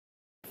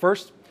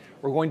first,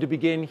 we're going to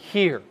begin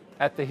here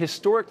at the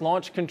historic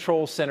Launch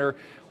Control Center,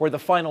 where the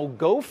final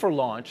go for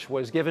launch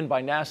was given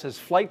by NASA's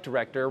flight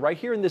director right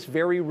here in this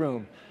very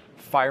room,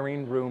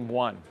 Firing Room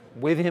 1.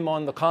 With him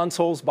on the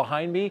consoles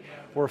behind me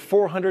were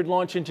 400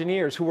 launch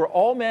engineers who were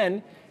all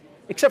men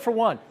except for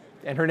one.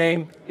 And her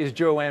name is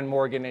Joann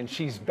Morgan, and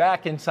she's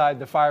back inside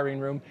the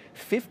firing room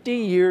 50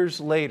 years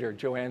later.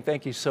 Joann,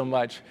 thank you so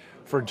much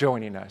for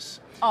joining us.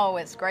 Oh,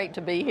 it's great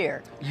to be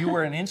here. You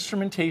were an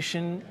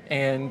instrumentation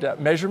and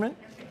measurement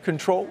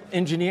control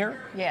engineer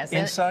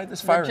inside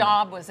this firing room. The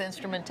job was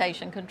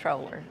instrumentation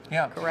controller.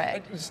 Yeah.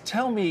 Correct. Just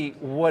tell me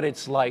what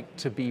it's like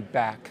to be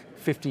back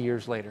 50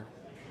 years later.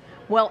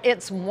 Well,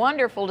 it's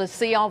wonderful to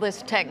see all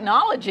this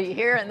technology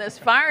here in this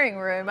firing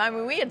room. I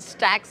mean, we had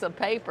stacks of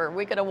paper.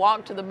 We could have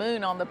walked to the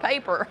moon on the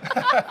paper.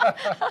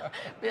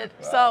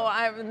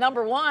 So,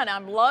 number one,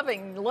 I'm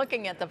loving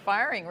looking at the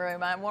firing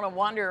room. I want to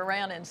wander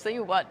around and see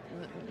what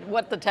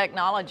the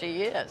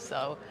technology is.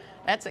 So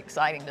that's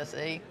exciting to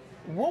see.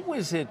 What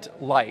was it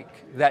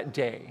like that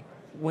day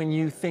when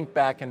you think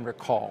back and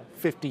recall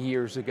 50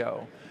 years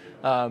ago?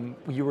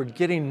 You were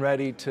getting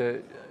ready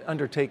to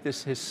undertake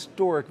this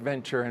historic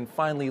venture and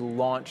finally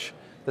launch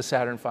the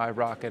Saturn V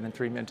rocket and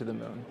 3 men to the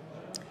moon.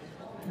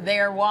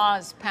 There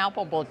was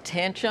palpable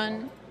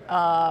tension,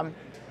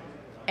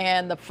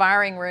 and the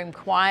firing room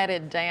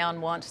quieted down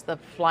once the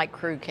flight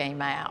crew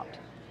came out.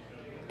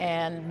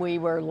 And we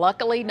were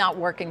luckily not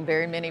working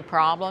very many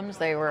problems.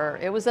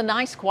 It was a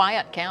nice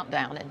quiet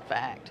countdown, in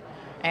fact.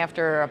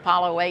 After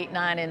Apollo 8,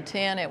 9, and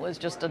 10, it was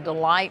just a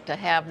delight to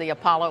have the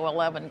Apollo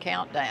 11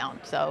 countdown.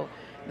 So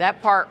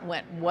that part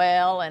went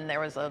well, and there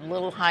was a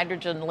little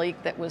hydrogen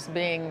leak that was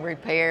being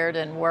repaired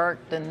and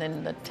worked, and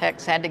then the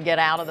techs had to get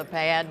out of the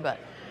pad. But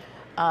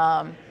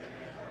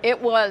it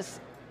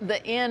was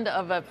the end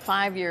of a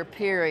 5-year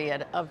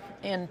period of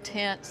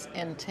intense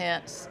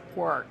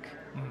work.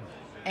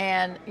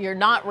 And you're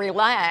not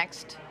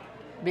relaxed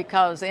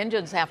because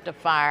engines have to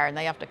fire and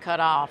they have to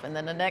cut off, and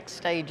then the next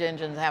stage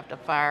engines have to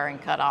fire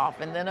and cut off,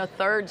 and then a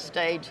third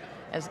stage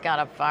has got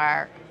to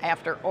fire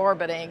after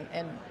orbiting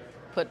and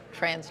put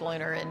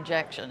translunar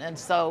injection. And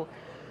so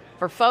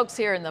for folks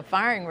here in the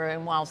firing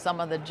room, while some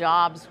of the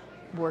jobs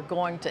were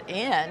going to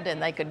end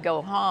and they could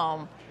go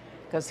home,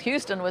 because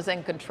Houston was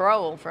in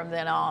control from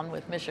then on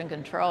with mission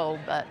control,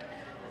 but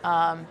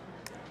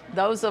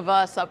those of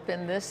us up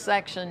in this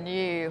section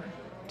knew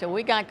till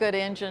we got good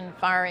engine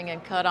firing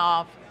and cut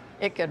off,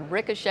 it could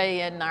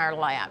ricochet in our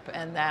lap,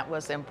 and that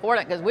was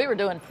important because we were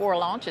doing 4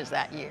 launches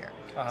that year.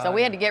 So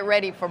we had to get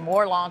ready for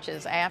more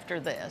launches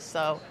after this.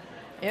 So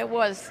it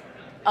was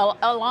a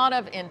lot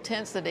of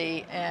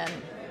intensity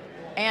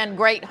and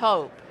great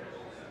hope,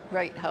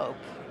 great hope.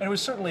 And it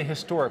was certainly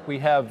historic. We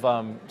have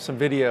some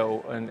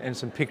video and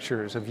some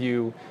pictures of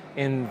you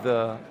in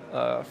the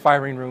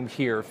firing room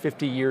here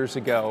 50 years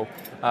ago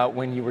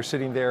when you were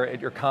sitting there at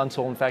your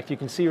console. In fact, you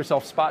can see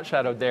yourself spot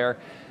shadowed there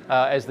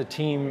as the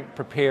team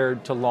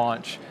prepared to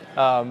launch.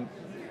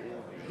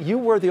 You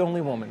were the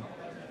only woman.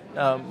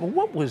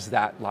 What was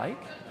that like?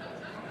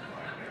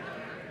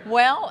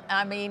 Well,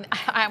 I mean,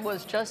 I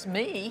was just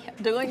me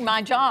doing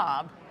my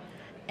job,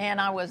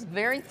 and I was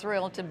very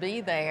thrilled to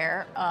be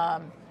there.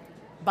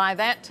 By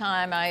that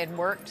time, I had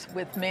worked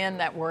with men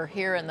that were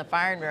here in the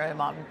firing room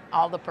on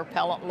all the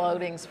propellant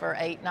loadings for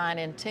 8, 9,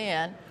 and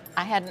 10.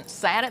 I hadn't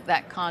sat at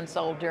that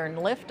console during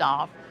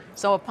liftoff,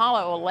 so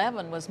Apollo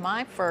 11 was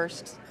my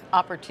first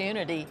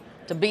opportunity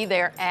to be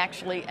there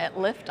actually at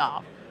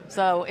liftoff.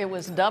 So it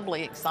was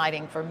doubly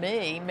exciting for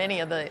me. Many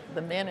of the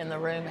men in the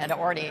room had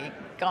already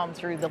gone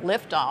through the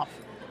liftoff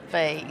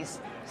phase.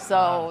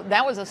 So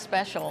that was a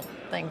special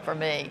thing for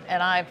me.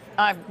 And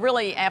I've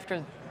really,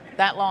 after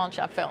that launch,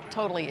 I felt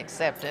totally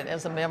accepted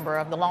as a member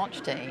of the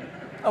launch team.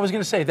 I was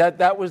going to say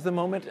that was the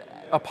moment,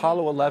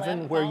 Apollo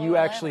 11, where you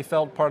actually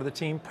felt part of the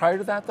team. Prior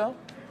to that, though?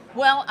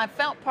 Well, I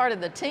felt part of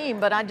the team,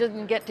 but I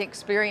didn't get to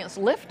experience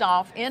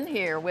liftoff in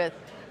here with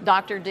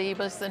Dr.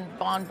 Debus and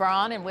Von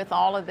Braun and with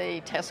all of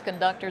the test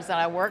conductors that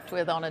I worked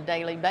with on a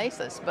daily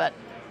basis. But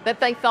that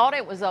they thought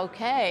it was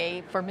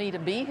okay for me to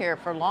be here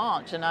for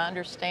launch, and I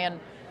understand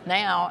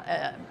now,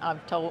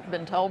 I've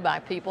been told by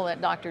people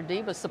that Dr.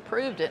 Debus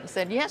approved it and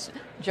said, yes,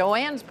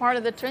 Joann's part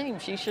of the team.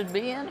 She should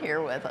be in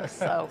here with us.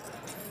 So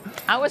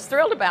I was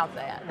thrilled about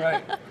that.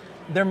 Right.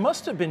 There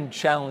must have been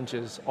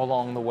challenges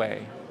along the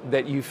way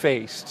that you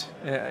faced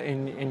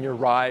in your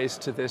rise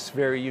to this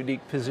very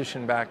unique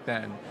position back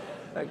then.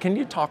 Can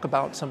you talk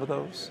about some of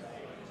those?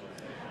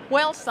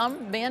 Well,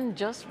 some men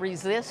just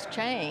resist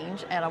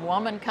change, and a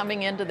woman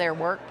coming into their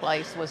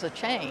workplace was a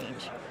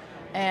change.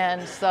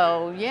 And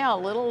so, yeah,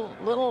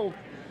 little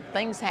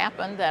things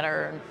happen that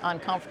are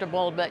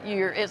uncomfortable, but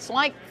it's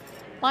like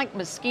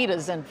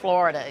mosquitoes in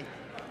Florida.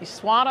 You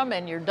swat them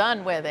and you're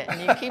done with it,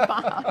 and you keep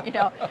on, you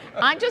know.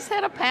 I just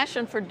had a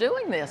passion for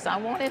doing this. I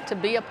wanted to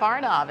be a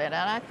part of it, and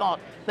I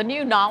thought the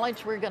new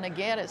knowledge we're going to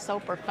get is so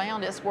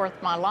profound, it's worth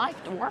my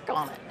life to work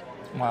on it.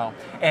 Wow.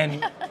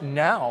 And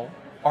now,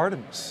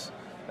 Artemis,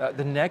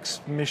 the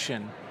next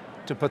mission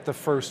to put the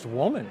first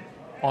woman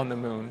on the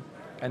moon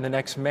and the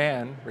next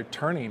man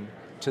returning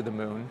to the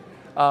moon.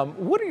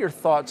 What are your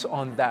thoughts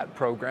on that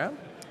program?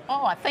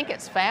 Oh, I think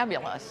it's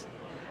fabulous.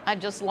 I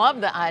just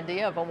love the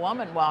idea of a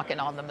woman walking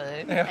on the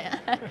moon.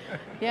 Yeah.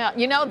 Yeah,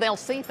 you know, they'll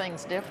see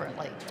things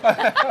differently.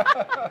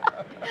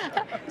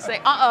 Say,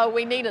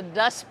 we need a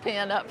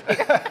dustbin up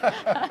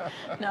here.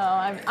 No,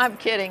 I'm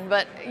kidding,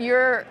 but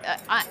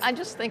I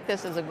just think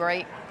this is a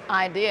great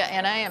idea,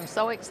 and I am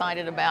so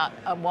excited about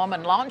a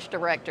woman launch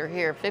director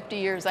here 50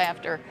 years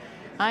after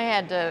I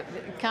had to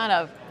kind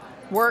of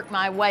work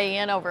my way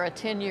in over a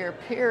 10-year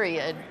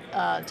period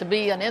to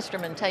be an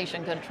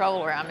instrumentation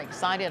controller. I'm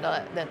excited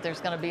that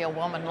there's going to be a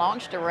woman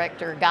launch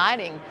director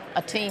guiding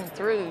a team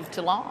through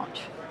to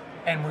launch.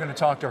 And we're going to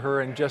talk to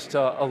her in just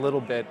a little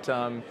bit.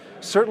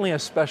 Certainly a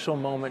special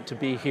moment to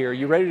be here.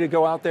 You ready to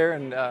go out there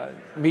and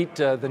meet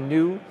the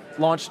new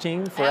launch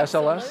team for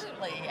SLS?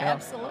 Absolutely,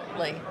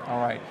 absolutely.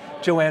 All right.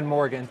 Joann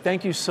Morgan,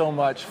 thank you so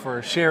much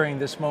for sharing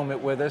this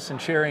moment with us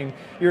and sharing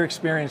your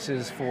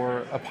experiences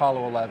for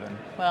Apollo 11.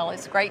 Well,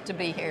 it's great to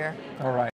be here. All right.